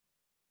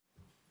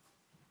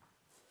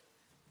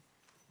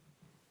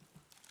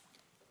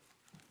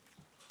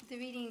The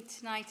reading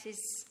tonight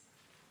is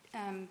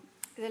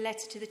the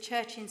letter to the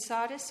church in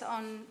Sardis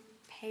on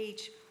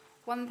page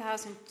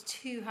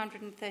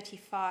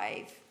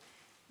 1235,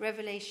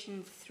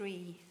 Revelation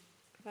 3,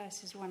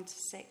 verses 1 to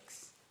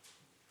 6.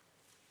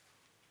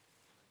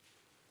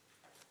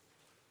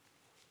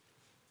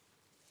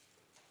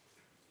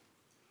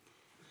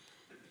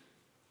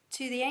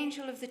 To the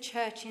angel of the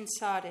church in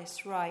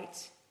Sardis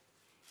write,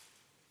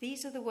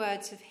 "These are the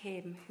words of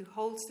him who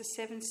holds the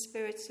seven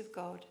spirits of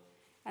God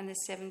and the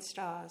seven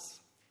stars.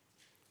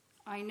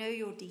 I know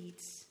your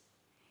deeds.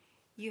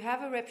 You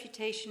have a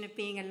reputation of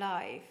being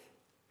alive,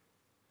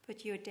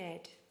 but you are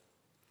dead.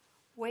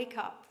 Wake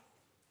up,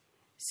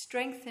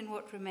 strengthen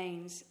what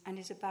remains and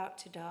is about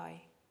to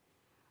die.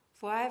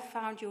 For I have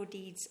found your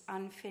deeds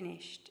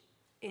unfinished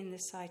in the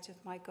sight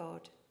of my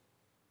God.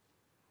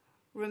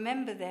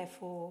 Remember,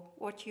 therefore,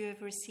 what you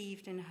have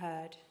received and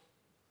heard.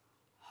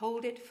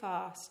 Hold it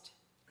fast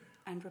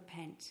and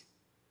repent.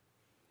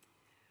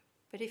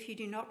 But if you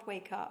do not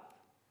wake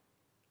up,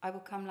 I will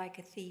come like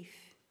a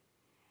thief,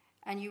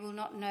 and you will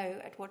not know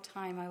at what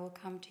time I will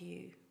come to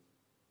you.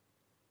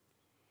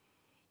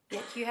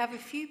 Yet you have a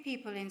few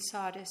people in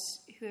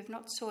Sardis who have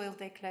not soiled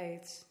their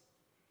clothes.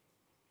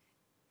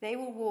 They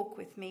will walk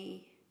with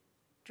me,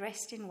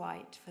 dressed in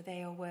white, for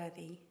they are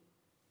worthy.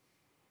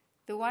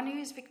 The one who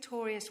is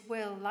victorious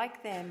will,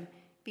 like them,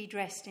 be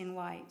dressed in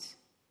white.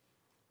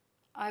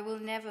 I will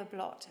never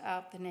blot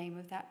out the name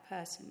of that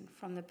person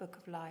from the book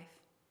of life,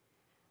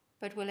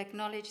 but will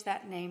acknowledge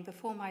that name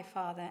before my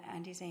Father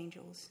and his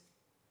angels.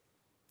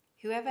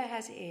 Whoever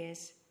has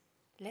ears,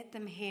 let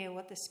them hear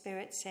what the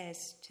Spirit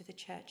says to the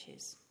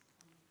churches."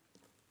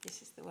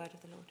 This is the word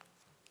of the Lord.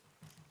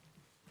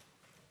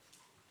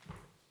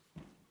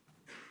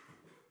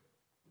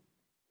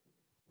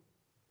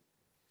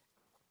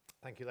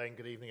 Thank you, Lane.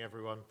 Good evening,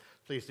 everyone.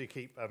 Please do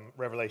keep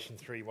Revelation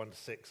 3, 1 to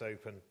 6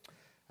 open,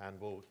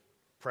 and we'll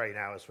pray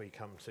now as we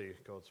come to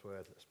God's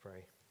word. Let's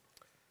pray.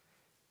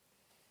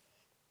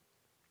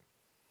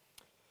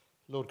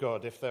 Lord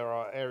God, if there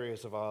are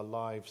areas of our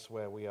lives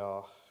where we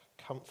are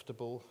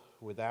comfortable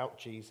without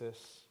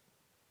Jesus,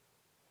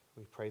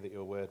 we pray that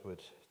your word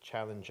would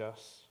challenge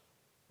us.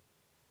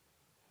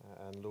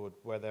 And Lord,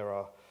 where there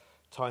are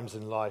times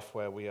in life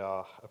where we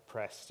are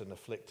oppressed and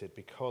afflicted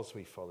because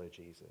we follow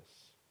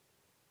Jesus,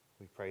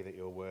 we pray that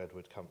your word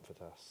would comfort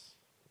us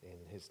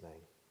in his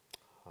name.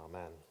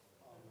 Amen.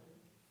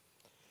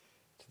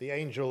 To the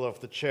angel of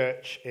the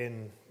church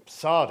in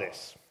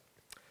Sardis.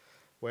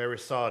 Where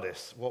is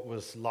Sardis? What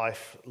was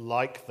life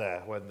like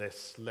there when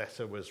this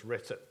letter was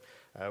written?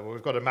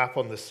 We've got a map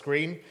on the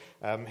screen.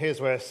 Here's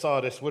where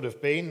Sardis would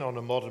have been on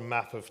a modern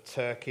map of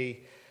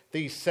Turkey.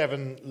 These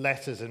 7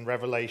 letters in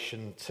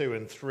Revelation 2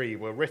 and 3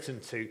 were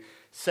written to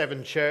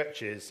 7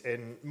 churches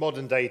in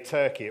modern-day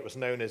Turkey. It was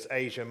known as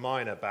Asia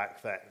Minor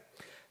back then.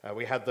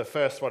 We had the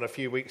first one a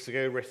few weeks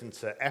ago written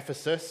to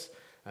Ephesus,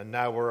 and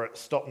now we're at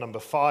stop number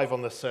 5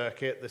 on the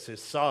circuit. This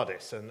is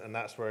Sardis, and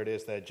that's where it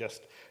is. They're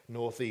just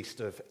northeast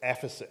of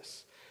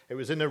Ephesus. It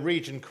was in a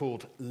region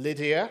called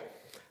Lydia,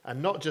 and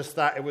not just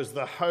that, it was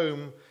the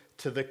home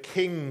to the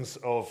kings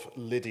of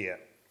Lydia.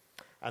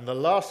 And the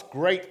last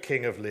great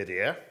king of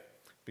Lydia,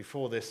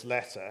 before this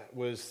letter,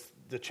 was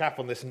the chap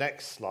on this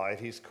next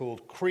slide. He's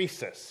called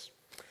Croesus.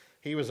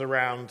 He was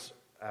around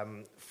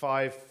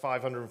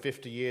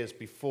 550 years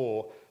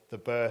before the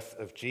birth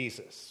of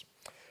Jesus.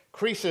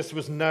 Croesus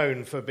was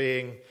known for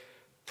being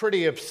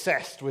pretty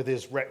obsessed with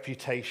his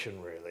reputation,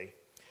 really.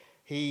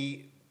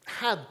 He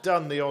had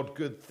done the odd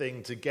good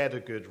thing to get a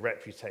good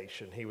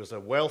reputation. He was a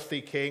wealthy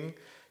king.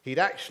 He'd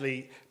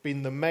actually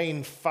been the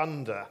main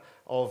funder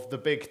of the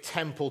big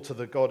temple to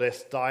the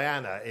goddess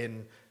Diana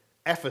in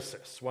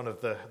Ephesus, one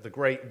of the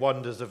great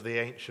wonders of the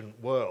ancient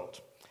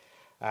world.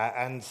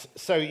 And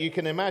so you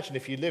can imagine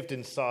if you lived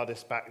in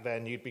Sardis back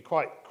then, you'd be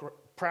quite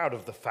proud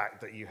of the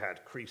fact that you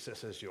had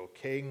Croesus as your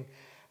king.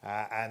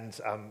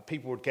 And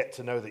people would get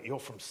to know that you're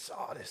from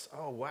Sardis.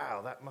 Oh,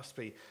 wow, that must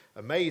be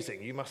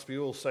amazing. You must be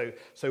also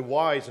so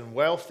wise and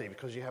wealthy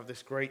because you have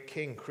this great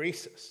king,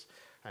 Croesus.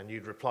 And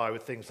you'd reply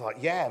with things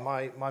like, yeah,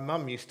 my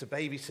mum used to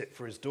babysit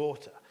for his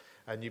daughter.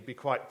 And you'd be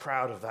quite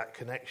proud of that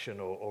connection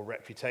or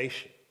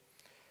reputation.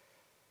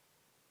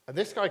 And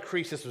this guy,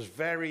 Croesus, was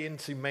very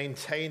into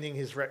maintaining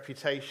his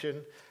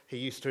reputation. He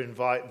used to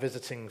invite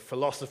visiting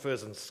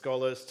philosophers and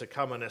scholars to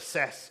come and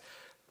assess,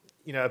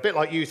 a bit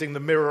like using the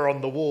mirror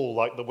on the wall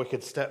like the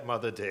wicked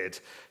stepmother did.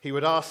 He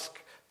would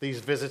ask these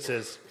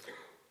visitors,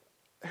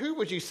 who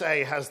would you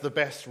say has the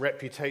best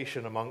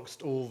reputation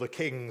amongst all the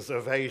kings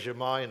of Asia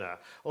Minor?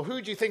 Or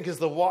who do you think is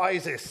the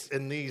wisest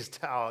in these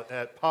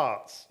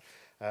parts?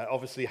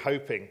 Obviously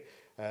hoping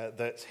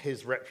that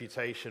his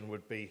reputation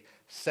would be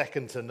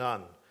second to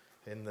none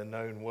in the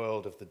known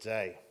world of the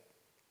day.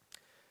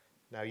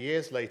 Now,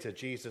 years later,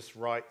 Jesus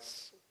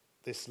writes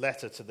this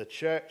letter to the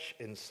church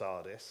in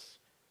Sardis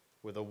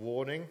with a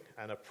warning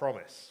and a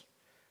promise.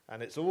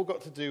 And it's all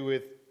got to do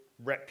with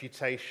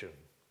reputation,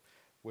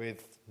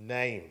 with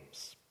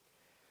names.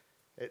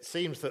 It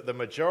seems that the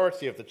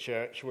majority of the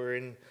church were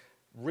in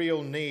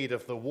real need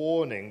of the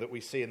warning that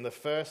we see in the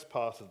first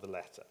part of the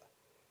letter.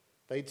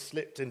 They'd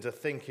slipped into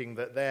thinking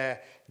that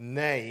their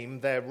name,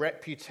 their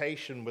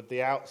reputation with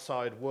the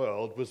outside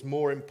world was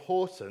more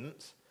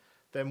important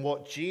than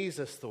what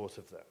Jesus thought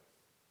of them.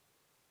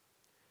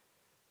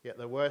 Yet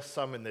there were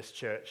some in this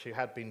church who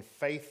had been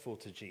faithful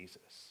to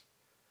Jesus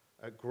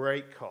at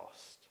great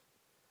cost,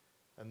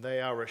 and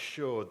they are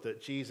assured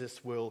that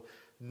Jesus will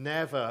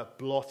never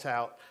blot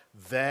out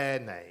their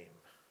name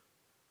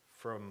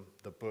from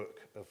the book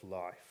of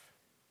life.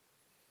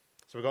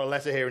 So we've got a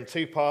letter here in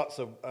two parts,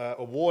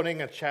 a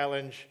warning, a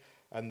challenge,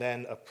 and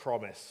then a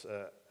promise,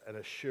 an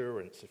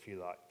assurance, if you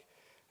like.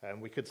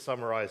 And we could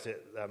summarize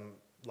it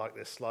like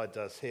this slide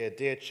does here.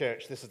 Dear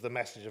church, this is the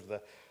message of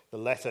the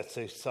letter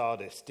to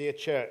Sardis. Dear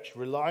church,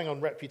 relying on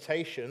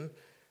reputation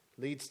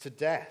leads to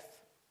death.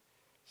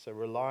 So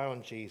rely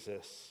on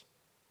Jesus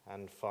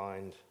and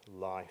find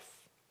life.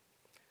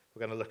 We're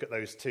going to look at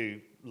those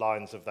two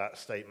lines of that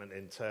statement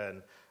in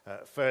turn.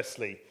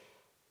 Firstly,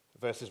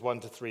 verses 1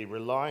 to 3,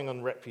 relying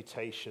on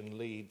reputation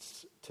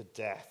leads to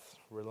death.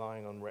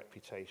 Relying on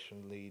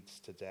reputation leads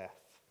to death.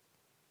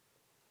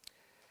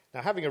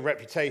 Now, having a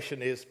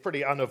reputation is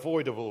pretty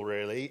unavoidable,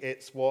 really.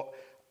 It's what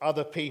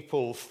other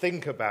people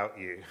think about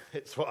you.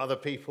 It's what other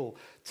people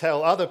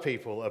tell other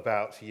people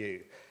about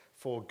you,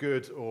 for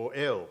good or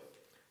ill.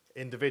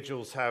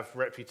 Individuals have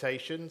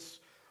reputations.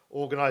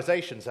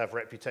 Organizations have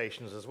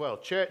reputations as well.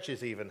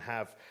 Churches even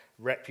have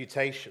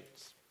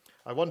reputations.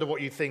 I wonder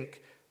what you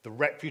think the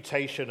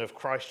reputation of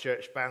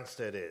Christchurch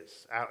Banstead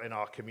is out in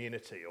our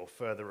community or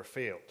further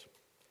afield.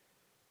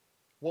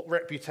 What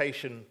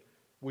reputation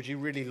would you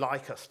really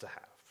like us to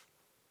have?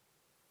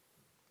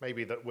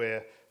 Maybe that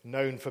we're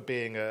known for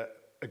being a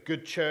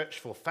good church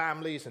for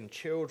families and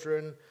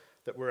children,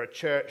 that we're a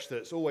church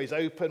that's always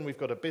open, we've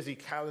got a busy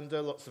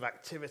calendar, lots of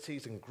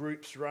activities and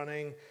groups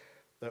running,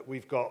 that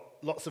we've got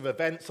lots of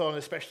events on,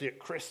 especially at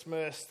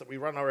Christmas, that we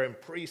run our own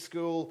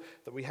preschool,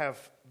 that we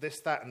have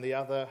this, that, and the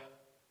other.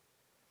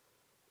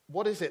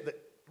 What is it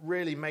that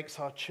really makes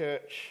our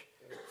church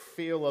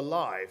feel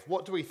alive?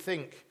 What do we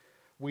think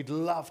we'd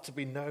love to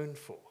be known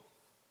for?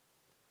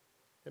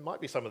 It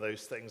might be some of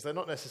those things. They're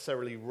not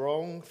necessarily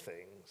wrong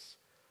things,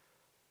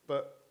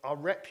 but our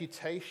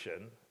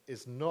reputation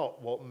is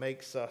not what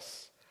makes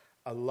us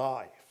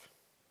alive.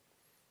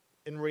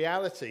 In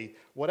reality,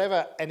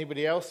 whatever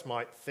anybody else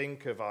might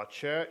think of our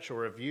church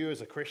or of you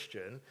as a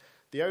Christian,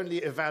 the only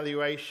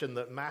evaluation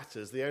that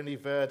matters, the only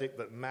verdict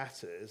that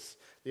matters,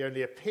 the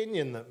only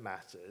opinion that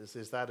matters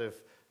is that of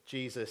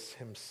Jesus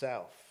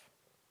himself.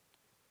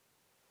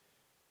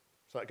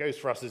 So that goes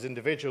for us as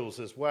individuals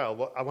as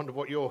well. I wonder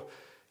what your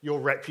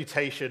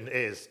reputation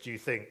is, do you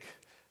think,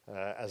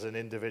 as an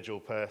individual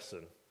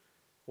person?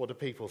 What do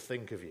people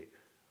think of you?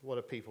 What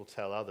do people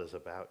tell others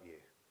about you?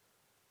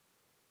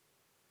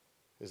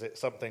 Is it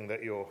something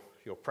that you're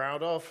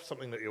proud of,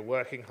 something that you're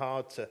working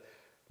hard to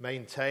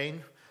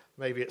maintain?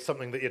 Maybe it's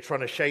something that you're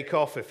trying to shake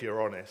off if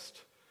you're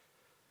honest.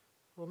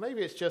 Or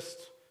maybe it's just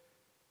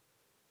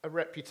a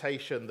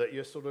reputation that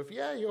you're sort of,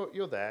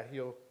 you're there,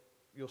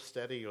 you're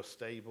steady, you're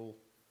stable.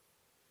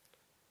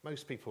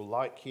 Most people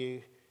like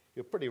you,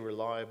 you're pretty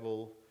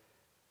reliable.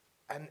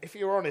 And if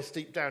you're honest,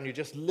 deep down, you're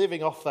just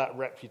living off that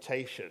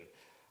reputation,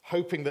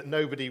 hoping that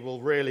nobody will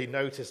really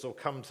notice or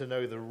come to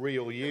know the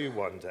real you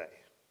one day.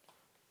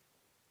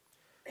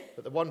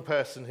 But the one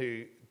person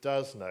who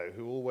does know,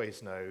 who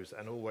always knows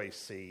and always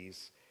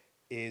sees,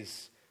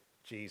 is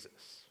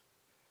Jesus.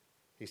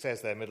 He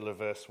says there, middle of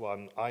verse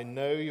 1, I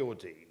know your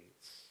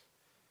deeds.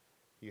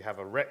 You have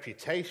a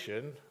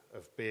reputation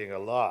of being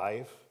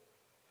alive,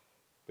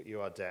 but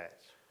you are dead.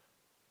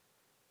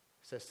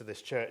 He says to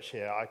this church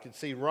here, I can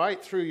see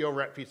right through your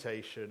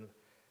reputation,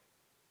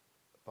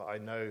 but I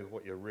know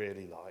what you're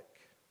really like.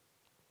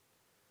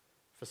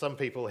 For some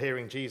people,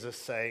 hearing Jesus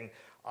saying,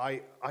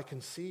 I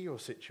can see your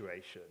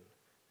situation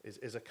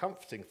is a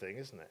comforting thing,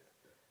 isn't it?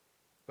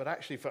 But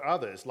actually for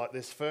others, like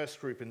this first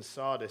group in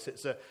Sardis,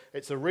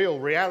 it's a real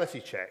reality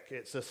check.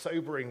 It's a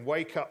sobering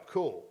wake-up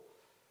call.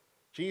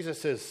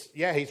 Jesus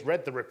he's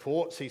read the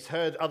reports. He's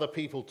heard other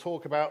people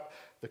talk about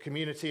the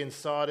community in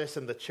Sardis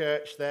and the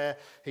church there.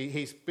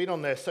 He's been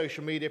on their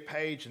social media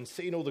page and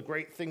seen all the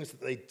great things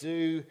that they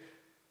do.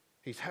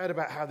 He's heard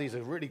about how these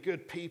are really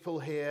good people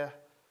here.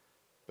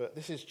 But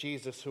this is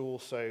Jesus who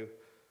also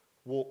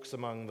walks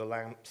among the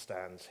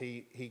lampstands.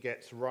 He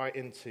gets right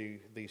into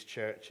these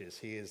churches.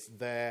 He is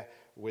there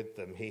with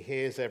them. He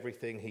hears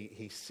everything.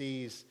 He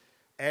sees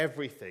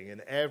everything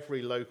in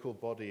every local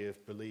body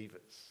of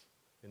believers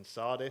in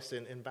Sardis,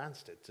 in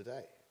Banstead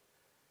today.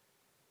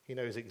 He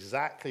knows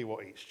exactly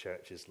what each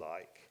church is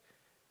like.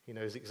 He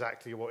knows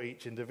exactly what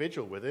each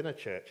individual within a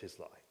church is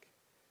like.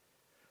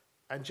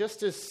 And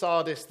just as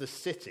Sardis, the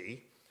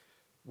city,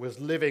 was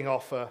living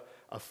off a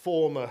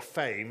former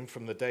fame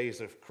from the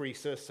days of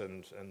Croesus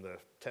and the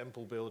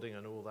temple building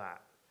and all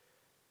that,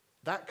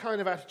 that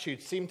kind of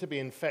attitude seemed to be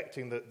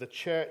infecting the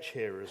church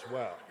here as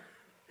well.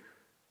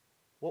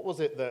 What was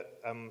it that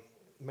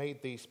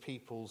made these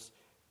people's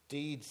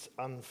deeds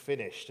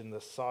unfinished in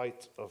the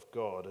sight of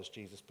God, as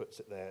Jesus puts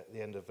it there at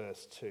the end of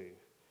verse 2.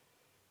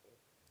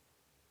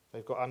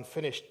 They've got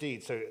unfinished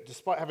deeds. So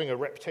despite having a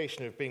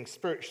reputation of being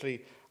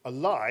spiritually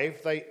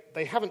alive,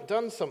 they haven't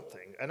done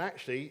something, and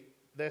actually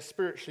they're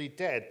spiritually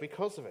dead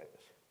because of it.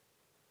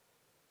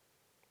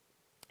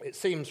 It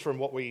seems from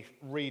what we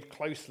read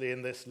closely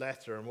in this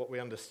letter and what we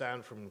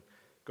understand from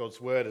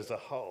God's word as a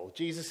whole,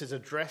 Jesus is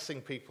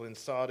addressing people in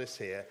Sardis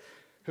here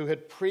who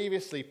had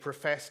previously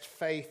professed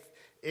faith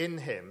in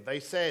him. They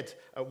said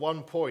at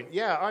one point,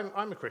 yeah,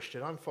 I'm a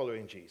Christian, I'm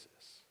following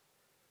Jesus.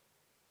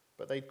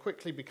 But they'd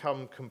quickly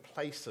become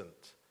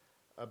complacent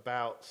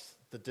about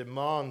the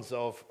demands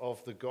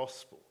of the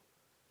gospel.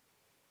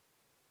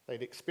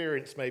 They'd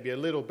experienced maybe a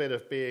little bit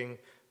of being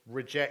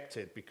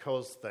rejected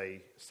because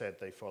they said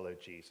they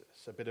followed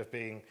Jesus, a bit of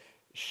being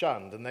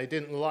shunned, and they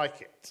didn't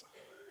like it.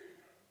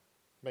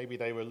 Maybe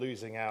they were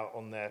losing out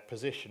on their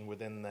position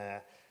within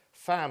their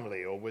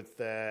family or with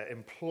their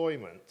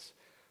employment.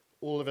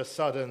 All of a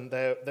sudden,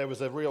 there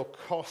was a real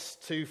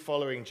cost to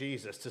following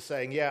Jesus, to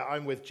saying, yeah,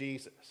 I'm with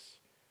Jesus.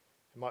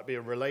 It might be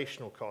a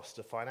relational cost,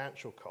 a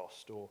financial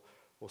cost, or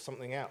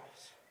something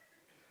else.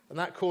 And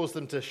that caused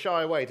them to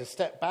shy away, to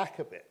step back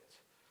a bit.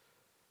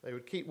 They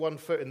would keep one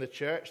foot in the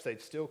church.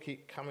 They'd still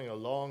keep coming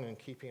along and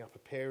keeping up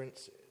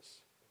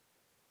appearances.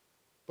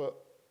 But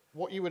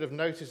what you would have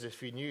noticed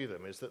if you knew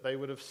them is that they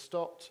would have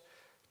stopped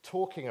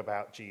talking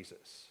about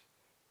Jesus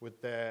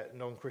with their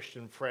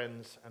non-Christian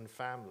friends and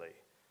family.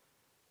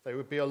 They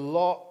would be a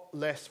lot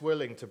less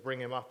willing to bring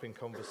him up in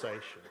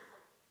conversation.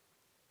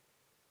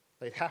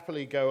 They'd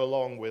happily go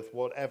along with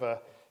whatever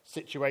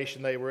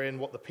situation they were in,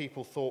 what the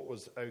people thought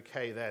was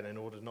okay then, in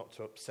order not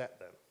to upset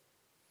them.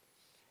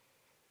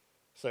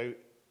 So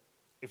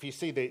if you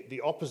see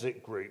the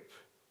opposite group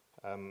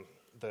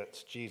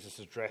that Jesus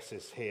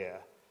addresses here,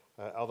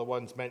 are the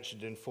ones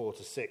mentioned in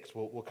 4-6.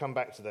 We'll come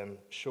back to them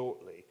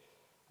shortly.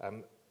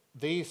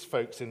 These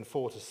folks in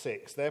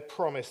 4-6, they're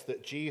promised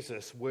that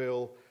Jesus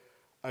will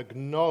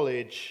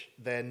acknowledge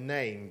their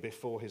name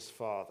before his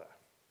Father.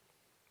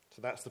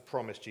 So that's the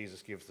promise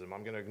Jesus gives them.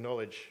 I'm going to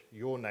acknowledge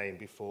your name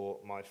before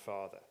my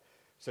Father.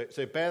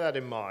 So bear that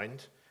in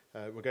mind.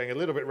 We're going a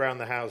little bit round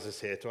the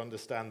houses here to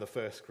understand the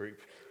first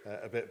group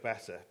a bit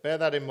better. Bear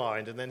that in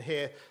mind, and then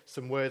hear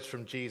some words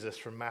from Jesus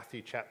from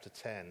Matthew chapter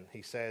 10.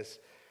 He says,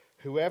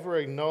 "Whoever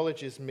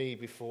acknowledges me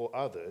before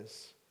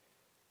others,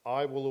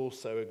 I will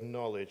also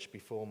acknowledge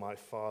before my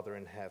Father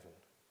in heaven.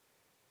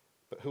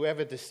 But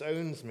whoever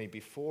disowns me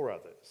before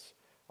others,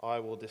 I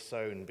will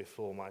disown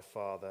before my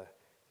Father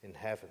in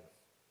heaven."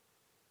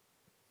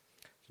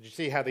 So do you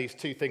see how these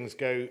two things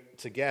go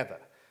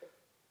together?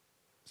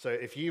 So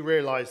if you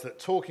realize that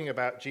talking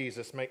about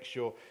Jesus makes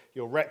your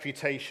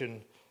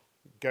reputation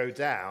go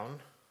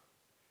down,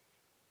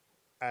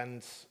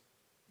 and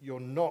you're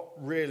not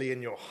really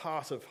in your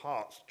heart of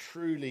hearts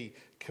truly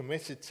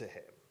committed to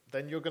him,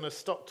 then you're going to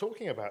stop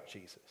talking about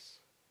Jesus.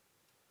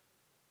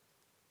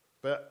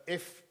 But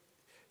if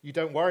you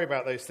don't worry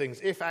about those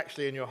things, if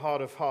actually in your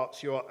heart of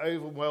hearts you are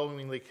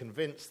overwhelmingly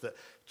convinced that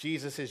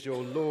Jesus is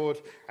your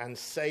Lord and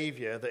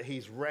Savior, that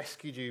he's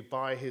rescued you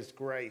by his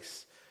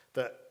grace,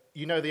 that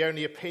you know the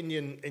only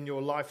opinion in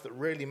your life that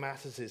really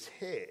matters is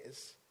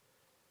his,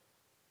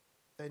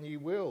 then you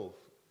will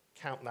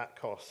count that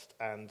cost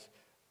and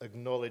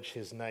acknowledge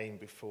his name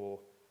before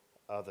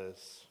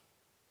others.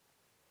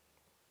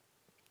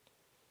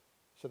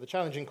 So the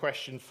challenging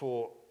question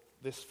for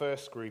this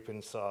first group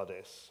in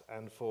Sardis,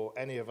 and for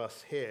any of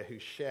us here who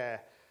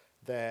share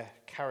their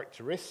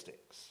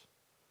characteristics,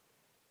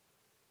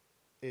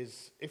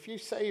 is if you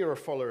say you're a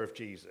follower of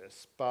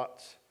Jesus,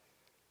 but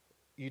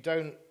you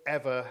don't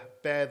ever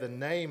bear the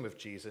name of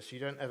Jesus, you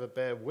don't ever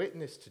bear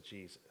witness to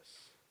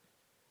Jesus,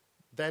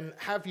 then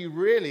have you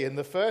really, in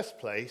the first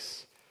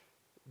place,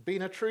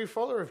 been a true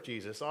follower of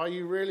Jesus? Are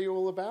you really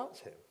all about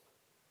him?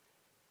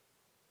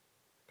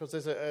 Because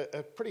there's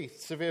a pretty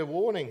severe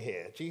warning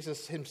here.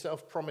 Jesus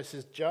himself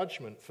promises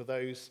judgment for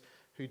those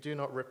who do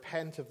not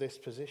repent of this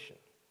position.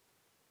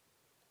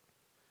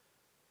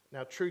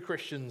 Now, true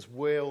Christians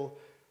will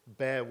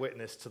bear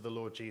witness to the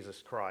Lord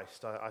Jesus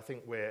Christ. I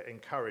think we're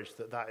encouraged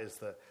that is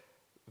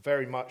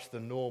very much the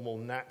normal,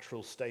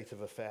 natural state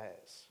of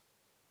affairs.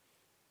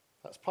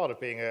 That's part of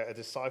being a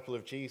disciple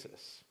of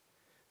Jesus.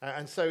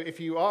 And so if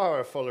you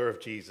are a follower of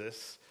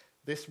Jesus,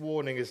 this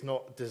warning is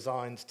not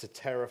designed to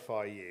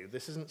terrify you.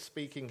 This isn't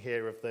speaking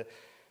here of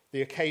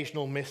the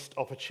occasional missed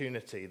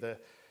opportunity, the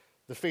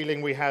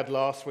feeling we had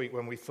last week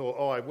when we thought,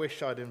 I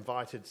wish I'd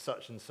invited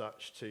such and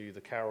such to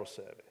the carol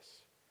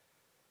service.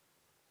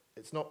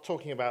 It's not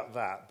talking about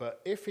that,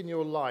 but if in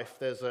your life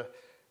there's a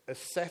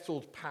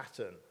settled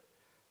pattern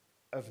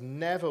of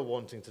never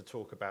wanting to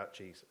talk about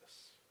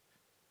Jesus,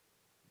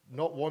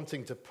 not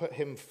wanting to put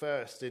him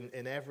first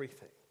in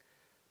everything,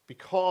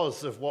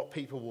 because of what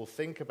people will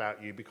think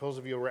about you, because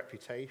of your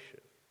reputation.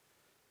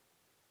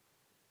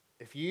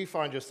 If you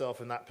find yourself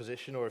in that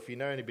position, or if you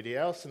know anybody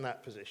else in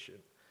that position,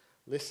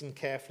 listen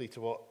carefully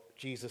to what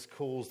Jesus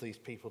calls these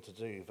people to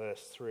do.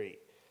 Verse 3,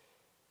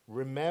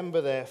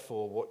 "Remember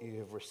therefore what you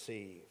have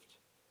received,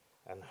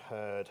 and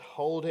heard,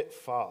 hold it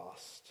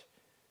fast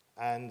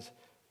and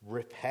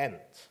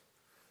repent.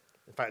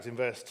 In fact, in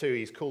verse 2,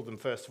 he's called them,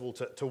 first of all,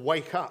 to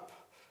wake up.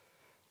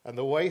 And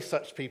the way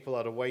such people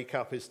are to wake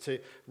up is to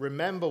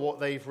remember what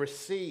they've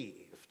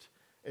received.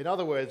 In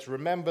other words,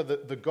 remember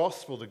the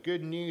gospel, the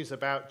good news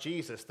about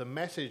Jesus, the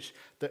message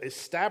that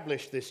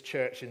established this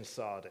church in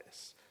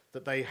Sardis,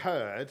 that they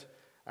heard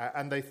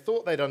and they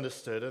thought they'd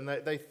understood and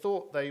they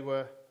thought they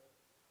were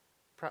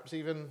perhaps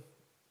even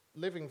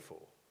living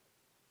for.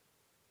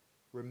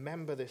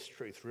 Remember this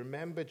truth.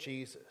 Remember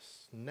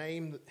Jesus.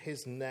 Name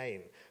his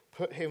name.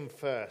 Put him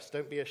first.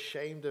 Don't be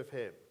ashamed of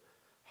him.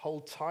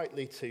 Hold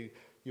tightly to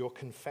your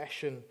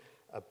confession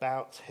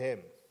about him.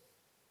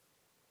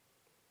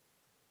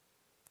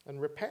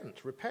 And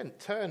repent.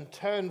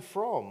 Turn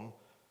from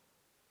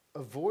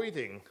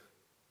avoiding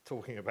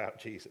talking about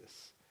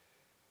Jesus.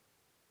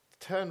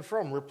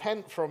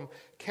 Repent from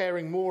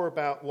caring more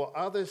about what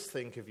others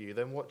think of you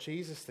than what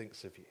Jesus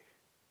thinks of you.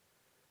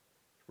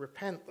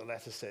 Repent, the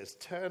letter says.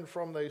 Turn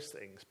from those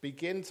things.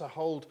 Begin to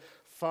hold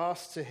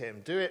fast to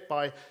him. Do it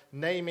by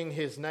naming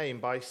his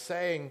name, by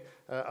saying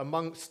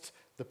amongst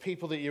the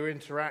people that you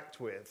interact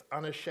with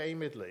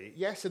unashamedly,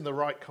 yes, in the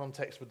right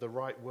context with the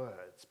right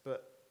words,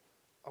 but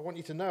I want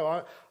you to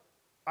know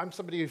I'm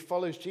somebody who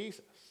follows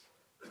Jesus.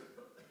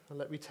 And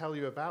let me tell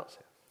you about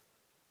him.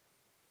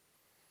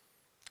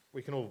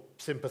 We can all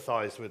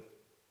sympathize with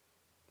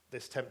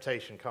this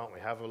temptation, can't we?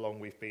 However long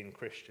we've been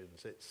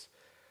Christians. It's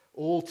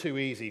all too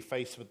easy,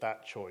 faced with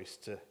that choice,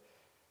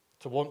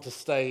 to want to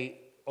stay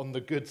on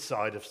the good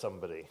side of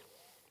somebody,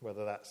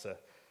 whether that's a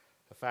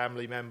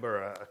family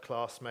member, a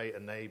classmate, a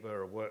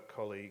neighbor, a work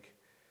colleague.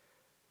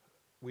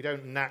 We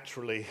don't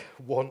naturally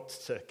want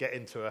to get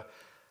into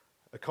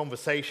a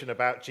conversation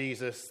about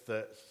Jesus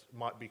that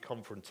might be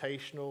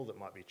confrontational, that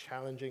might be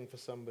challenging for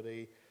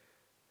somebody.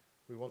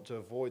 We want to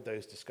avoid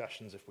those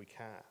discussions if we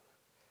can.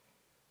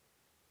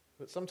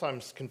 But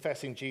sometimes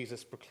confessing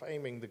Jesus,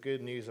 proclaiming the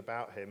good news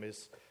about him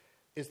is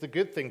the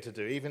good thing to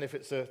do, even if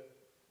it's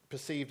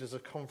perceived as a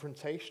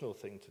confrontational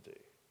thing to do.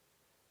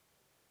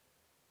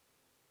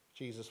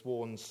 Jesus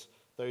warns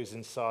those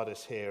in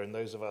Sardis here and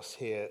those of us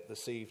here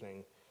this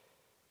evening.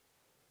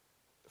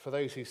 For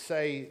those who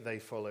say they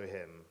follow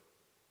him,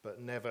 but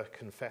never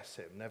confess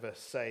him, never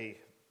say,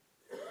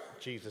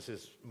 Jesus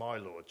is my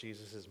Lord,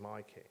 Jesus is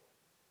my King.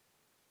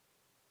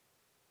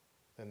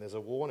 Then there's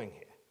a warning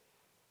here.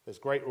 There's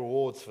great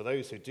rewards for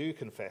those who do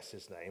confess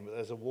his name, but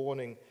there's a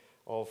warning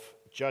of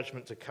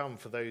judgment to come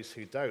for those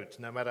who don't,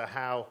 no matter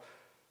how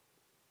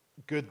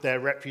good their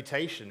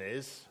reputation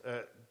is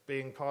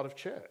being part of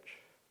church.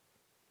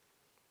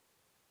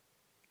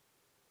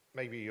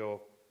 Maybe you're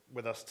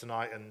with us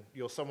tonight and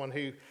you're someone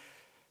who,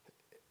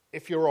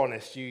 if you're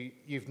honest,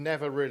 you've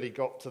never really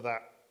got to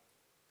that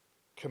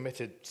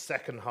committed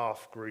second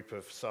half group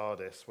of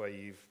Sardis where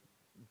you've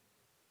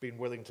been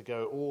willing to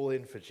go all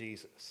in for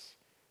Jesus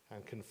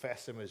and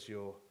confess him as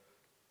your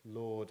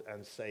Lord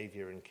and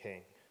Savior and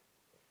King.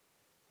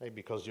 Maybe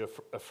because you're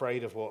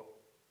afraid of what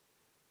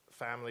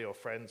family or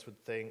friends would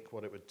think,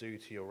 what it would do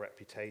to your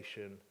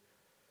reputation.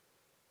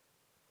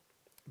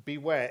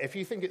 Beware. If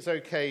you think it's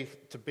okay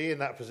to be in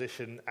that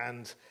position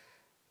and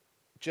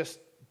just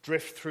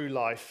drift through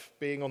life,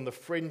 being on the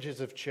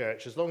fringes of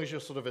church, as long as you're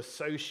sort of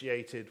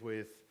associated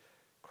with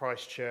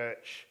Christ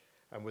Church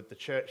and with the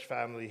church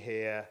family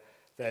here,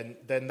 then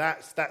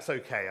that's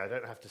okay. I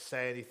don't have to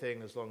say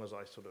anything as long as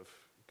I sort of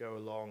go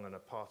along and are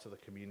part of the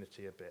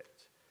community a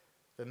bit.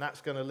 Then that's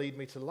going to lead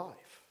me to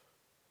life.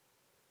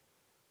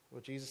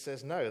 Well, Jesus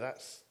says, no,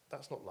 that's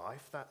not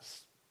life.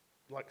 That's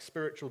like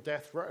spiritual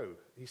death row.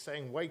 He's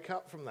saying, wake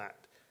up from that.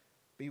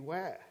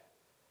 Beware.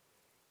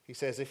 He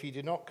says, if you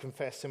do not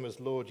confess him as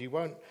Lord,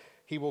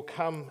 he will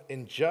come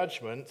in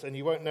judgment, and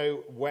you won't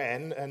know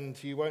when,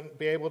 and you won't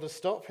be able to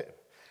stop him.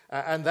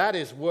 And that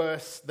is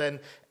worse than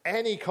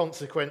any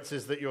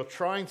consequences that you're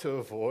trying to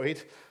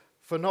avoid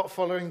for not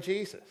following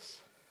Jesus,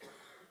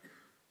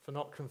 for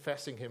not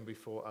confessing him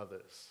before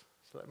others.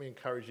 So let me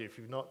encourage you, if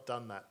you've not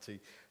done that, to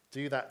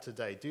do that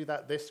today. Do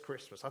that this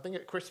Christmas. I think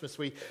at Christmas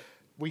we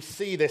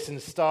see this in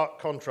stark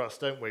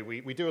contrast, don't we?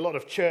 We do a lot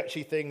of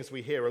churchy things.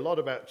 We hear a lot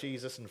about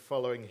Jesus and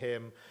following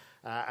him.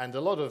 And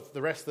a lot of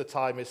the rest of the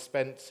time is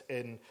spent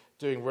in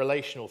doing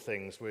relational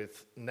things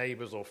with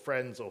neighbors or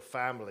friends or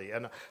family.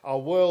 And our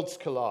worlds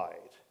collide.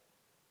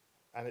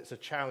 And it's a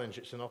challenge,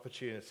 it's an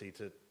opportunity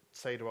to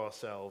say to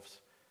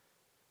ourselves,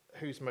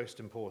 who's most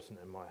important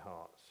in my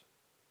heart?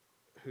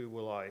 Who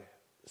will I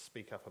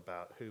speak up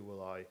about? Who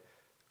will I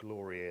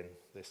glory in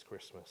this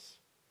Christmas?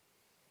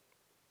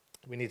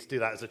 We need to do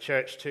that as a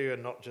church too,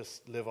 and not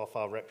just live off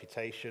our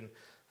reputation.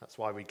 That's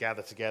why we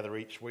gather together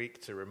each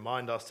week, to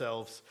remind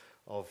ourselves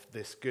of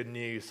this good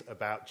news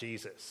about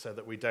Jesus, so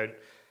that we don't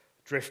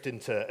drift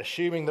into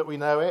assuming that we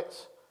know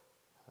it,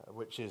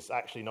 which is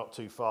actually not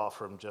too far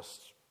from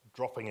just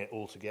dropping it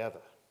altogether.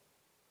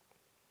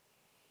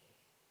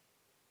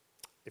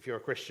 If you're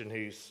a Christian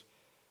who's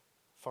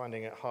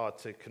finding it hard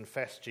to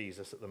confess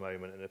Jesus at the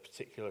moment in a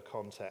particular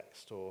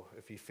context, or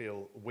if you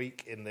feel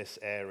weak in this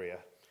area,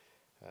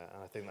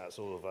 and I think that's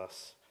all of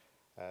us,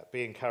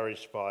 Be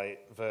encouraged by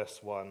verse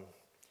 1.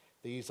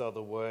 These are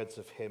the words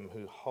of him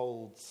who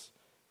holds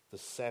the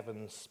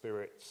 7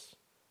 spirits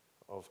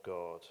of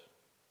God.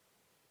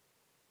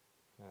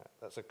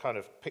 That's a kind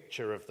of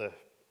picture of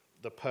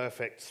the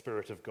perfect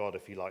Spirit of God,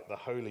 if you like, the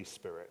Holy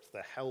Spirit,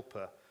 the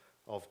helper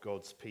of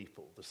God's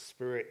people, the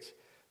Spirit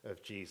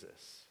of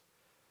Jesus.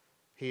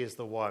 He is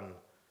the one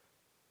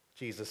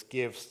Jesus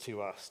gives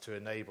to us to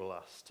enable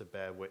us to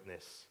bear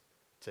witness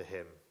to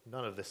him.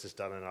 None of this is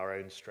done in our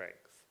own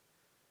strength,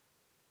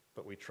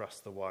 but we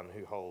trust the one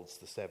who holds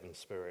the 7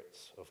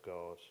 spirits of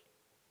God.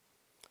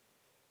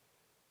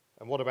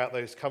 And what about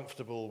those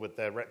comfortable with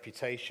their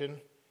reputation?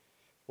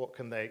 What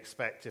can they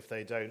expect if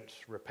they don't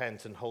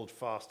repent and hold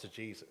fast to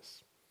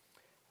Jesus?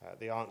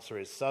 The answer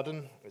is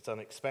sudden, it's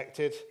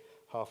unexpected.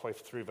 Halfway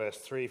through verse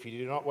 3, if you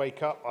do not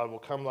wake up, I will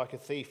come like a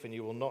thief, and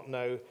you will not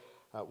know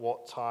at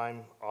what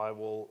time I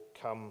will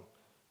come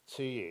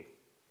to you.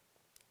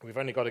 We've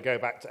only got to go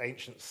back to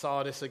ancient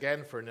Sardis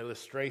again for an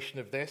illustration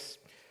of this.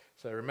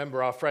 So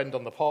remember our friend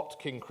on the pot,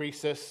 King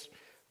Croesus?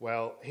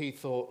 Well, he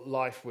thought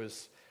life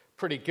was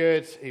pretty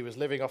good. He was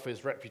living off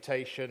his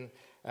reputation.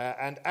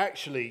 And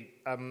actually,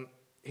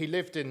 he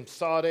lived in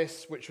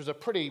Sardis, which was a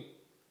pretty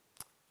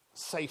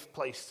safe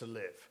place to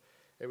live.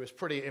 It was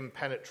pretty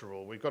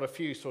impenetrable. We've got a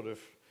few sort of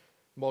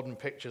modern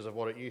pictures of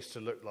what it used to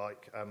look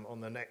like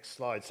on the next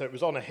slide. So it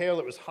was on a hill,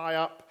 it was high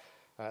up.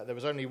 There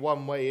was only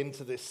one way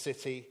into this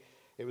city.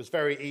 It was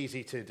very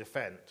easy to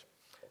defend.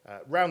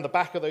 Round the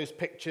back of those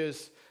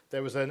pictures,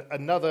 there was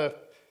another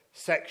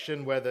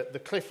section where the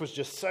cliff was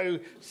just so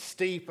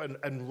steep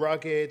and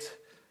rugged,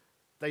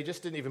 they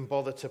just didn't even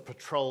bother to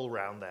patrol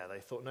round there. They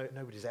thought,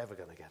 nobody's ever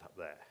going to get up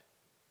there.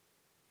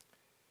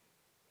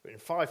 But in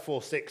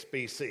 546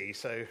 BC,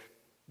 so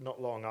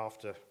not long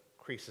after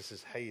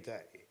Croesus'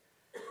 heyday,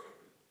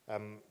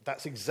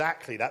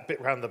 that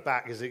bit round the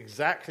back is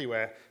exactly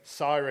where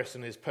Cyrus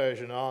and his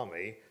Persian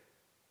army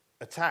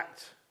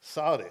attacked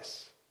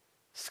Sardis,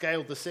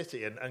 scaled the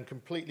city and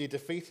completely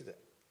defeated it.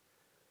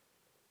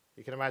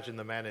 You can imagine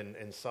the men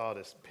in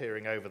Sardis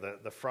peering over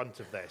the front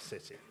of their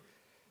city,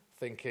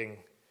 thinking,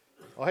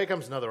 oh, here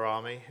comes another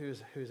army.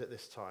 Who's at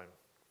this time?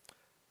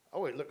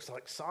 Oh, it looks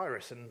like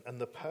Cyrus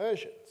and the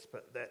Persians,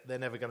 but they're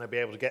never going to be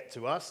able to get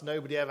to us.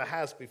 Nobody ever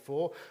has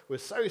before. We're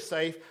so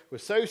safe, we're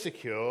so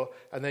secure,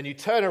 and then you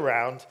turn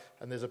around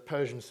and there's a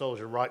Persian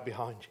soldier right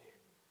behind you.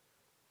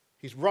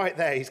 He's right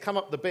there. He's come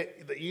up the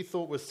bit that you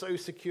thought was so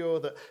secure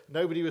that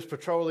nobody was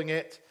patrolling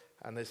it,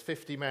 and there's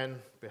 50 men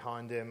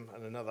behind him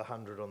and another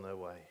 100 on their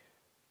way.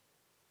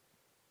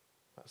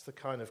 That's the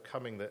kind of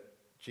coming that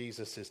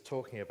Jesus is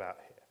talking about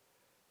here.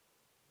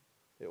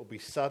 It will be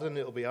sudden,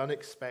 it will be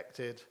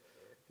unexpected,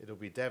 it'll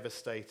be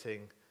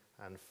devastating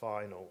and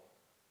final.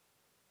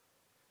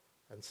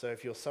 And so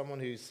if you're someone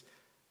who's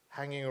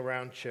hanging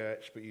around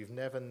church, but you've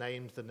never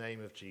named the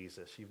name of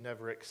Jesus, you've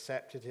never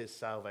accepted his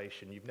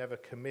salvation, you've never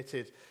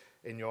committed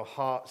in your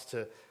hearts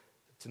to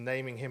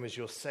naming him as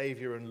your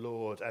Savior and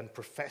Lord and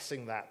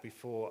professing that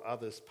before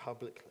others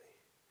publicly,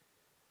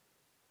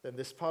 then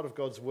this part of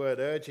God's word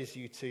urges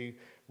you to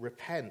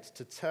repent,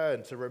 to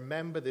turn, to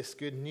remember this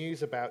good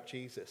news about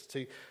Jesus,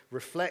 to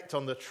reflect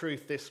on the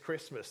truth this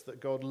Christmas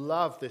that God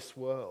loved this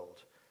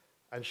world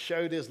and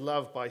showed his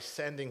love by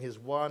sending his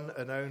one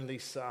and only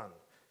Son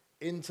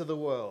into the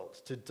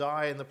world to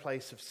die in the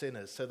place of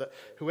sinners, so that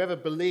whoever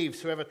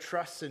believes, whoever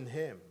trusts in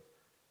him,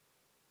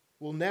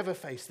 will never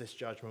face this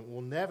judgment,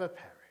 will never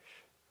perish,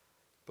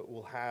 but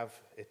will have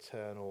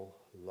eternal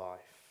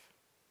life.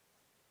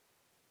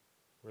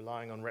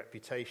 Relying on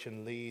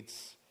reputation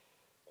leads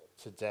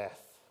to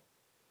death.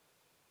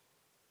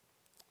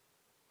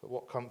 But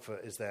what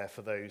comfort is there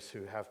for those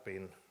who have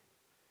been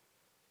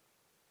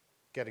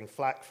getting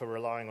flack for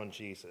relying on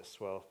Jesus?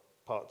 Well,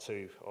 part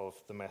 2 of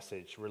the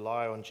message,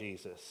 rely on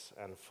Jesus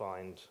and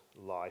find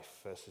life,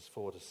 verses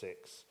 4 to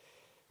 6.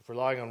 If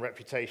relying on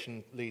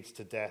reputation leads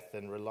to death,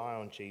 then rely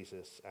on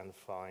Jesus and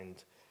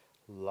find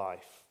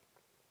life.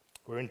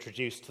 We're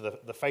introduced to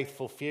the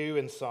faithful few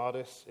in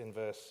Sardis in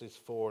verses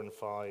 4 and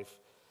 5.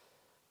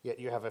 Yet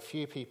you have a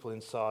few people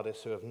in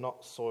Sardis who have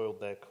not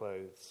soiled their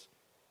clothes.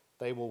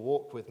 They will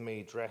walk with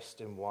me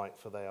dressed in white,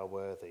 for they are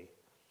worthy.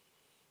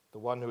 The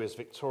one who is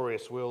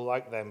victorious will,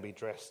 like them, be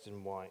dressed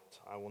in white.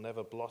 I will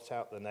never blot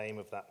out the name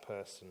of that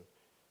person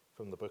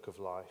from the book of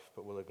life,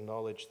 but will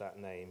acknowledge that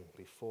name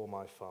before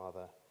my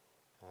Father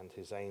and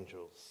his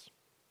angels.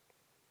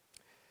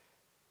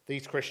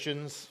 These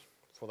Christians,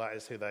 for that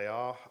is who they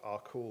are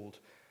called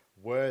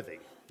worthy,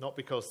 not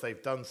because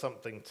they've done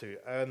something to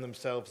earn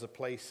themselves a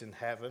place in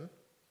heaven,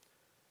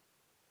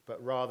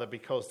 but rather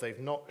because they've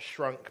not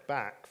shrunk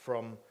back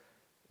from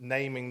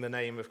naming the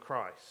name of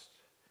Christ.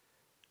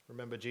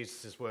 Remember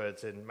Jesus'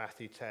 words in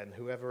Matthew 10,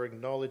 whoever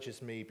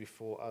acknowledges me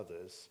before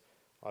others,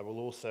 I will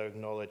also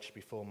acknowledge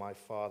before my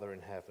Father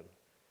in heaven.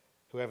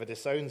 Whoever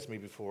disowns me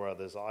before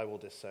others, I will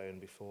disown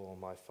before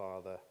my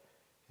Father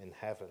in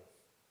heaven.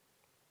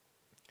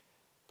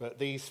 But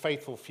these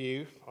faithful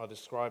few are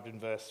described in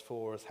verse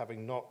 4 as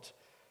having not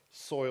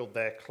soiled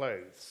their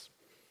clothes.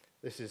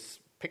 This is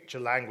picture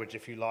language,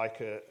 if you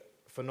like,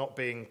 for not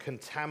being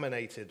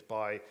contaminated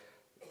by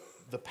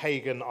the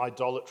pagan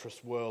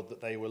idolatrous world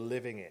that they were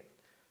living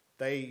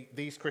in.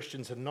 These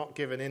Christians had not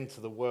given in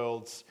to the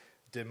world's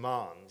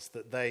demands,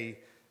 that they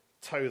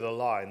toe the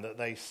line, that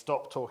they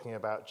stop talking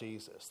about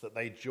Jesus, that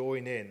they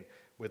join in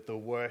with the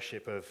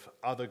worship of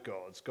other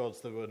gods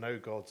that were no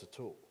gods at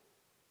all.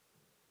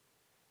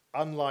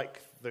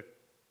 Unlike the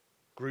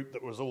group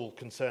that was all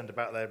concerned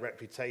about their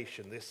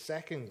reputation, this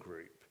second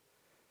group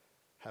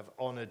have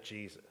honored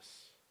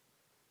Jesus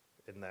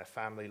in their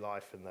family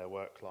life, in their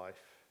work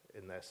life,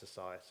 in their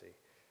society.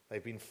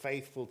 They've been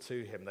faithful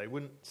to him. They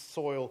wouldn't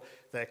soil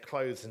their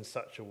clothes in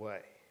such a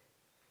way.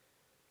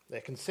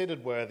 They're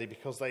considered worthy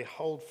because they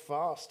hold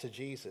fast to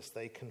Jesus.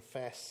 They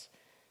confess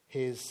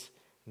his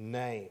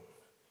name.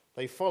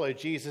 They follow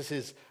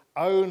Jesus'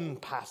 own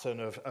pattern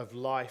of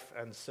life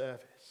and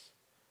service,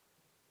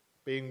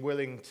 being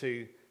willing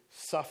to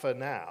suffer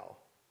now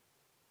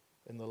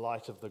in the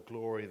light of the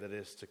glory that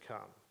is to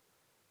come.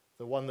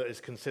 The one that is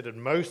considered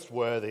most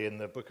worthy in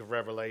the book of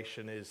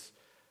Revelation is,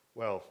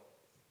 well,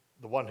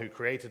 the one who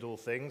created all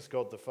things,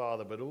 God the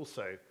Father, but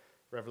also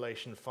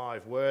Revelation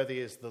 5, worthy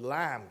is the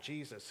Lamb,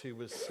 Jesus, who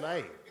was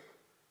slain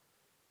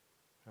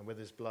and with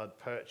his blood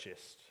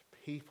purchased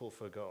people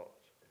for God.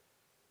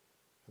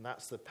 And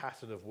that's the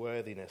pattern of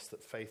worthiness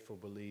that faithful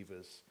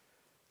believers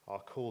are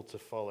called to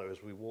follow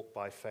as we walk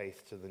by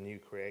faith to the new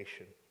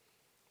creation.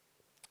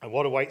 And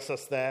what awaits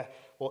us there?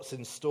 What's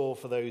in store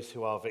for those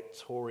who are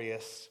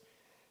victorious?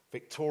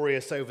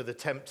 Victorious over the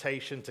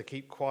temptation to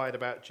keep quiet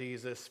about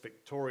Jesus,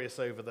 victorious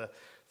over the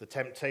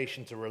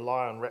temptation to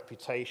rely on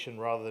reputation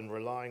rather than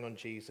relying on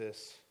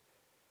Jesus.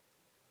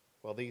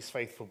 Well, these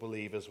faithful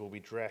believers will be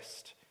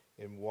dressed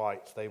in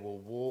white. They will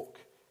walk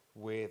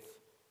with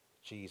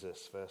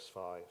Jesus, verse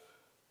 5.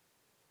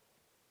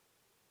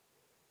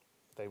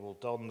 They will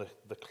don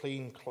the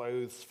clean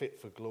clothes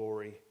fit for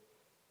glory,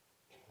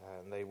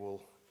 and they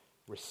will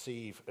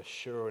receive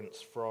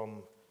assurance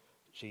from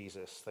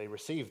Jesus. They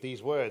receive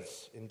these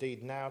words,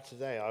 indeed, now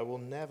today, I will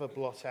never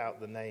blot out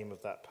the name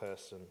of that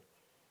person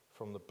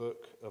from the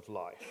book of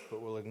life,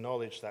 but will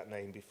acknowledge that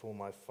name before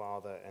my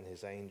Father and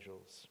his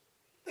angels.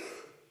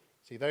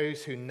 See,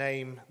 those who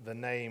name the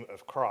name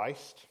of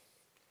Christ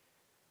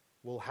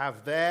will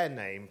have their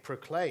name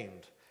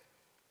proclaimed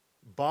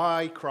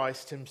by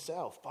Christ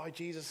himself, by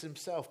Jesus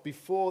himself,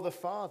 before the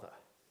Father,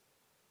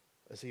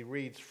 as he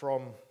reads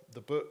from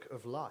the book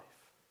of life.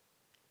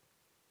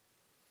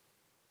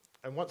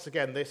 And once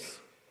again, this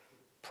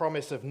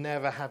promise of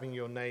never having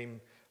your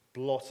name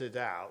blotted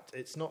out,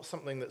 it's not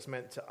something that's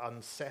meant to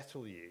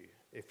unsettle you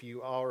if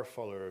you are a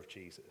follower of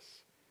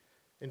Jesus.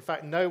 In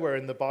fact, nowhere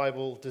in the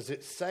Bible does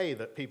it say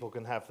that people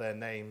can have their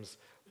names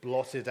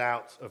blotted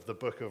out of the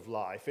book of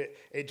life.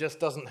 It just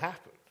doesn't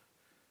happen.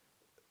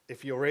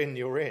 If you're in,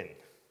 you're in.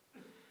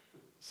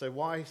 So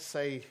why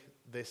say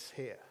this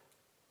here?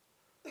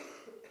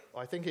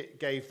 I think it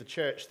gave the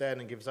church then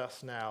and gives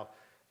us now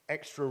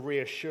extra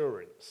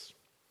reassurance.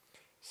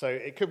 So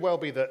it could well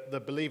be that the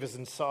believers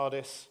in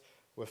Sardis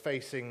were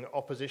facing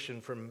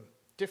opposition from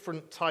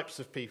different types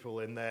of people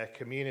in their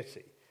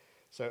community.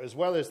 So as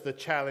well as the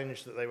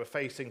challenge that they were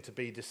facing to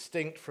be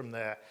distinct from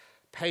their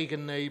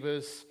pagan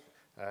neighbours,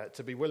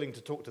 to be willing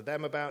to talk to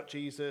them about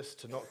Jesus,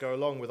 to not go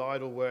along with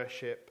idol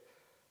worship,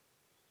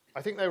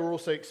 I think they were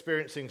also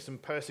experiencing some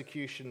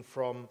persecution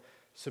from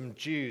some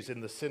Jews in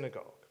the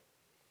synagogue.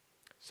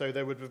 So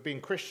there would have been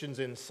Christians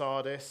in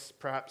Sardis,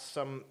 perhaps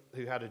some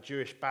who had a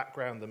Jewish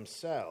background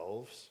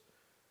themselves,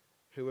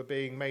 who were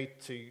being made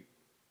to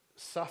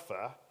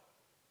suffer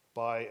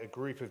by a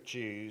group of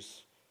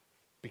Jews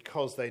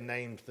because they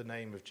named the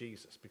name of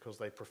Jesus, because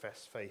they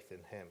professed faith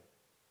in him.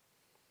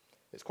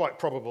 It's quite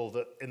probable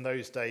that in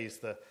those days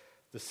the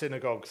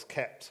synagogues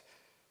kept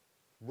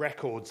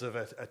records of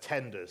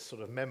attenders,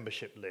 sort of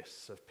membership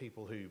lists of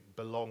people who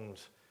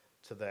belonged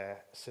to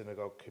their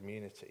synagogue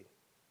community.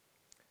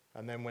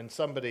 And then when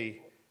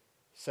somebody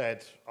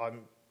said,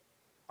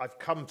 I've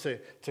come to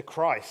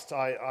Christ,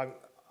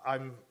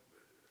 I'm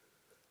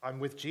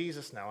with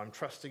Jesus now, I'm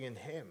trusting in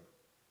him,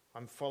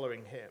 I'm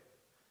following him,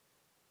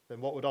 then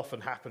what would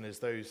often happen is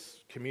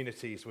those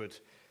communities would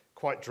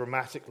quite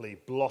dramatically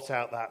blot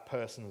out that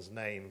person's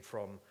name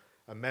from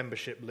a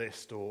membership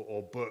list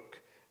or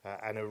book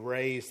and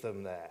erase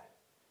them there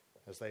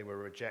as they were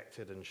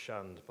rejected and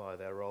shunned by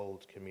their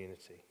old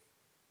community.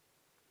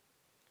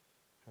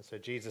 And so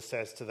Jesus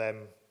says to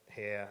them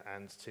here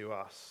and to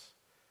us,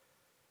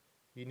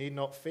 you need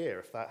not fear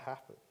if that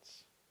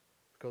happens,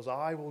 because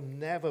I will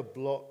never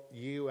blot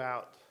you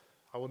out.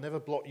 I will never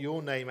blot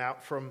your name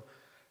out from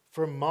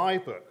my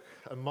book,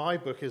 and my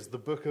book is the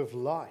book of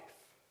life.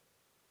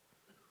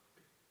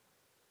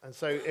 And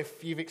so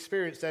if you've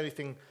experienced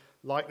anything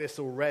like this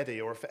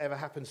already, or if it ever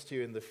happens to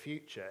you in the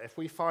future, if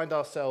we find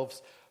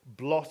ourselves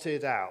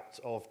blotted out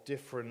of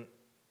different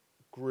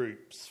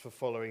groups for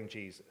following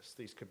Jesus,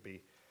 these could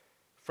be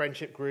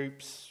friendship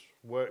groups,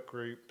 work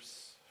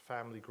groups,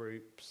 family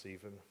groups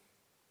even.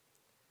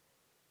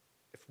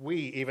 If we,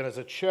 even as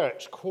a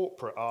church,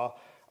 corporate, are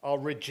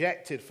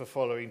rejected for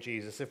following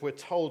Jesus, if we're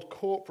told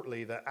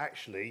corporately that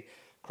actually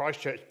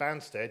Christchurch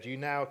Banstead, you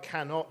now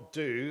cannot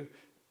do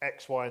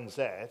X, Y, and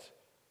Z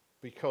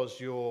because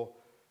you're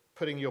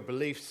putting your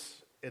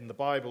beliefs in the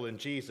Bible and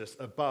Jesus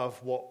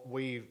above what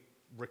we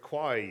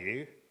require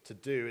you to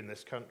do in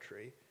this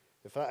country.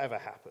 If that ever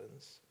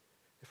happens,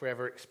 if we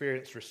ever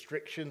experience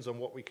restrictions on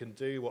what we can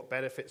do, what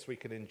benefits we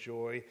can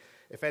enjoy,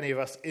 if any of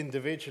us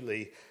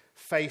individually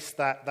face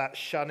that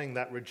shunning,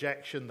 that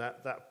rejection,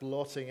 that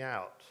blotting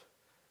out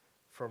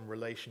from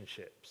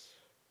relationships,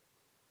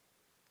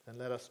 then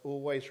let us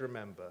always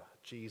remember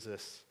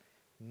Jesus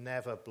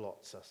never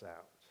blots us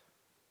out.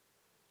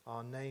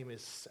 Our name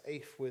is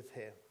safe with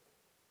him.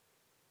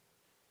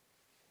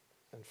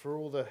 And for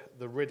all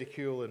the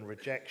ridicule and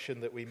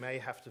rejection that we may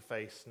have to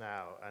face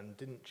now, and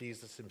didn't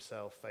Jesus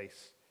himself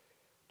face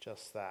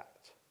just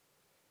that,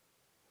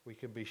 we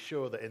can be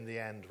sure that in the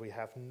end we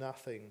have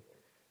nothing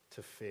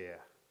to fear.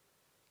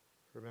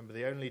 Remember,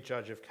 the only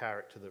judge of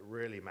character that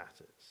really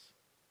matters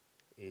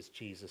is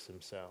Jesus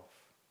himself.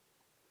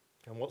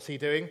 And what's he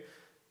doing?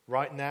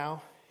 Right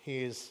now,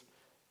 he is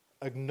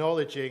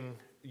acknowledging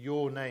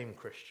your name,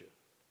 Christian,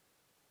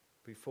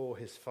 before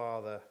his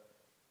Father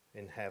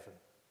in heaven,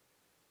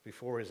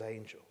 before his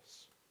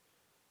angels.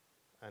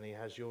 And he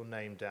has your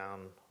name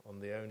down on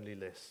the only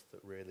list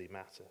that really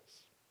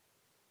matters.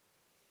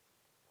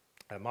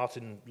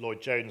 Martin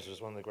Lloyd-Jones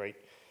was one of the great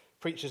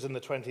preachers in the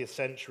 20th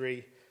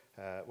century.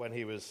 When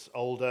he was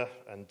older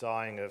and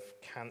dying of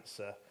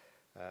cancer,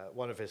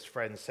 one of his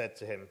friends said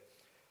to him,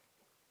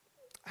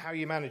 "How are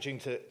you managing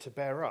to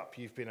bear up?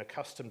 You've been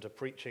accustomed to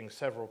preaching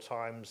several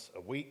times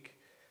a week.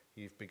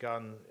 You've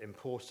begun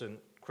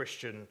important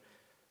Christian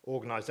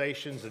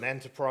organizations and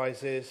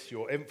enterprises.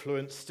 Your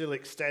influence still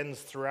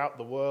extends throughout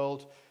the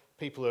world.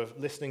 People are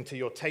listening to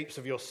your tapes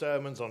of your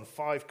sermons on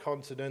 5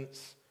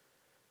 continents.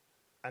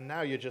 And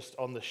now you're just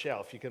on the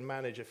shelf. You can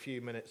manage a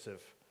few minutes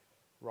of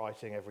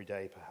writing every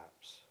day,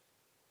 perhaps."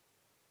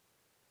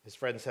 His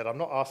friend said, "I'm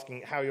not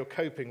asking how you're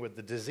coping with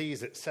the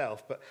disease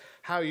itself, but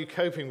how are you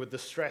coping with the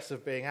stress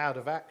of being out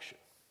of action?"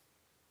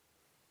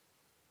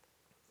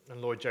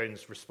 And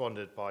Lloyd-Jones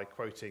responded by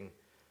quoting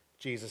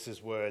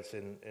Jesus' words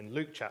in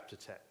Luke chapter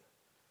 10,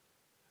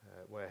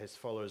 where his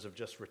followers have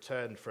just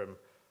returned from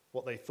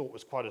what they thought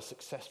was quite a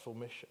successful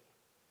mission.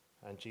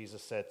 And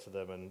Jesus said to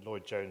them, and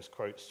Lloyd-Jones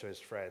quotes to his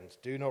friends,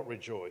 "Do not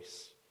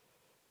rejoice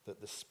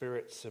that the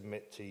spirits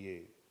submit to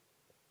you,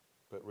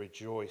 but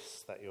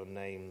rejoice that your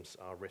names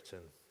are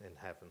written in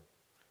heaven."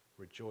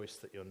 Rejoice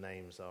that your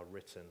names are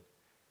written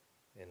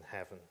in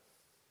heaven.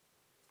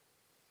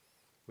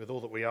 With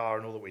all that we are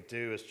and all that we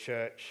do as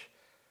church,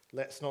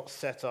 let's not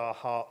set our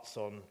hearts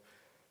on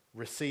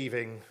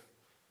receiving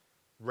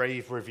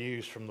rave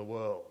reviews from the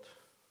world.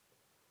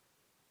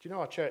 Do you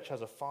know our church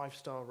has a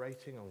 5-star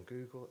rating on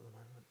Google at the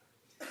moment?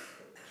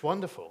 It's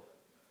wonderful,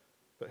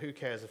 but who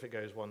cares if it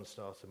goes 1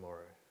 star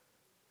tomorrow?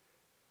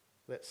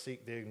 Let's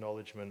seek the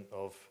acknowledgement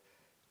of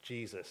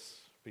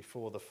Jesus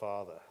before the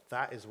Father.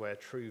 That is where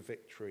true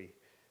victory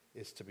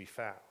is to be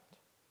found.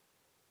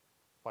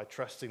 By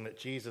trusting that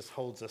Jesus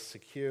holds us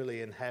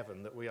securely in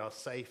heaven, that we are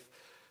safe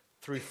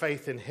through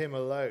faith in him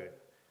alone.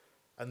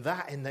 And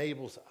that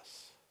enables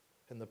us,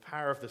 in the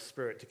power of the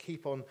Spirit, to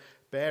keep on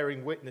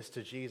bearing witness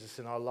to Jesus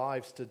in our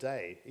lives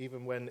today,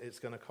 even when it's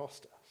going to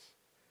cost us.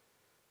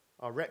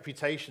 Our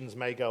reputations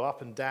may go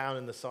up and down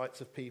in the sights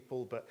of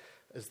people, but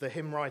as the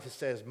hymn writer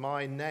says,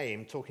 my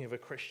name, talking of a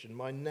Christian,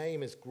 my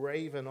name is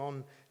graven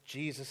on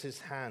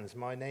Jesus' hands.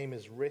 My name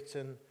is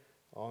written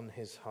on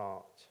his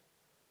heart.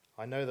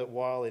 I know that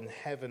while in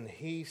heaven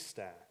he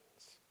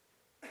stands,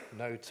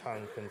 no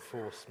tongue can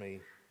force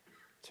me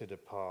to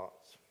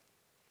depart.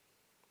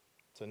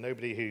 So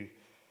nobody who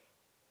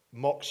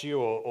mocks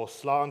you or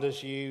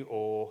slanders you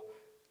or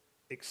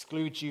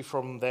excludes you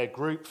from their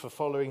group for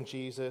following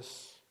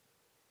Jesus,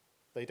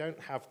 they don't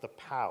have the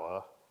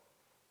power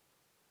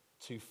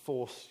to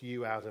force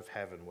you out of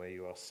heaven where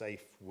you are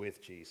safe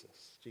with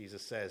Jesus.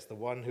 Jesus says, "The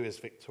one who is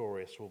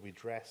victorious will be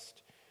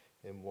dressed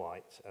in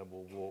white and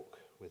will walk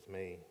with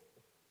me."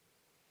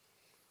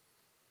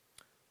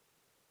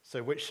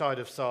 So which side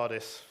of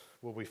Sardis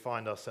will we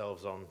find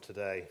ourselves on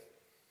today?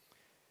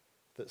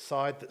 That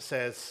side that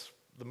says,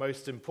 the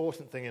most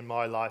important thing in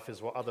my life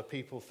is what other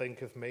people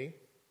think of me?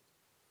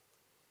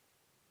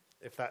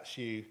 If that's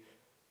you,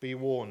 be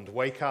warned,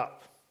 wake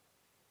up.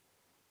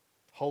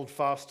 Hold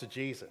fast to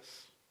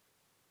Jesus.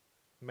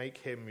 Make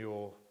him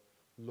your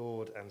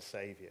Lord and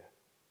Saviour.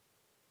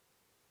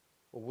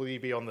 Or will you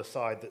be on the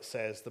side that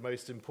says, the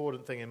most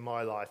important thing in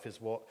my life is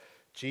what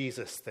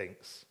Jesus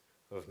thinks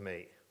of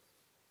me?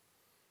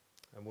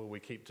 And will we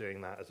keep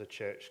doing that as a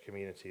church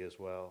community as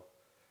well?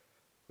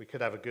 We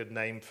could have a good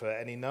name for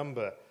any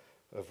number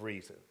of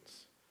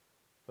reasons.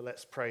 But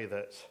let's pray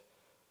that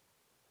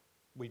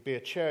we'd be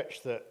a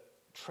church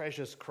that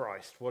treasures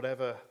Christ,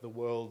 whatever the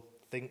world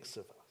thinks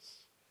of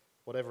us,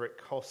 whatever it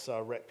costs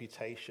our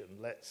reputation.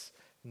 Let's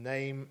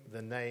name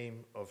the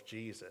name of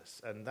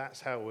Jesus. And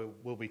that's how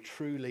we'll be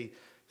truly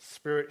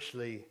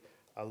spiritually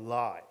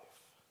alive,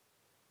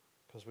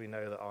 because we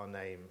know that our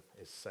name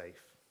is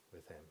safe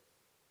with him.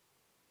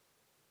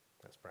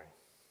 Let's pray.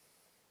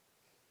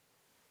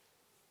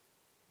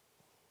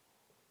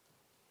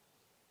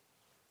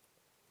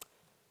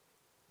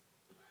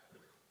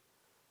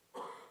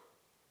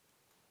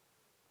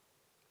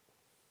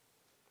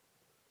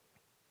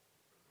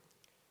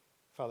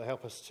 Father,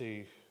 help us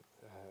to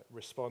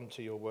respond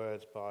to your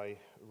word by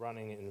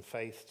running in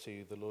faith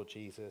to the Lord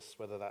Jesus,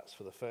 whether that's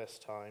for the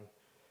first time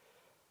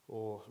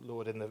or,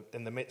 Lord,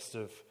 in the midst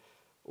of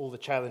all the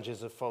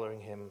challenges of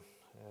following him.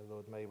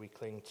 Lord, may we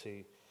cling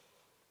to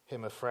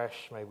him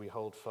afresh. May we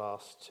hold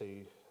fast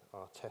to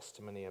our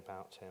testimony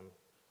about him.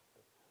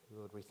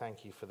 Lord, we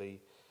thank you for the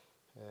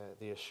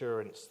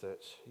assurance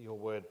that your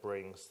word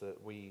brings,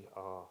 that we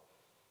are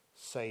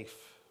safe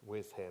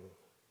with him.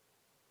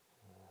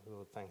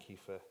 Lord, thank you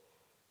for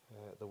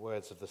the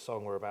words of the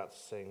song we're about to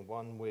sing.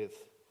 One with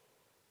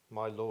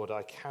my Lord,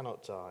 I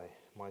cannot die.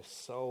 My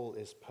soul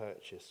is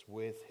purchased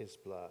with his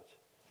blood.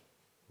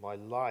 My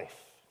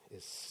life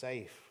is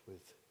safe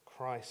with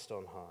Christ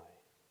on high,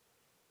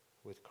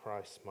 with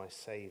Christ my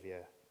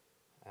Saviour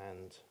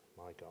and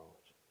my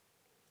God.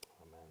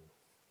 Amen.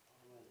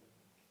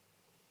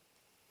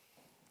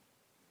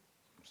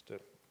 Just a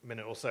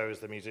minute or so as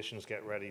the musicians get ready.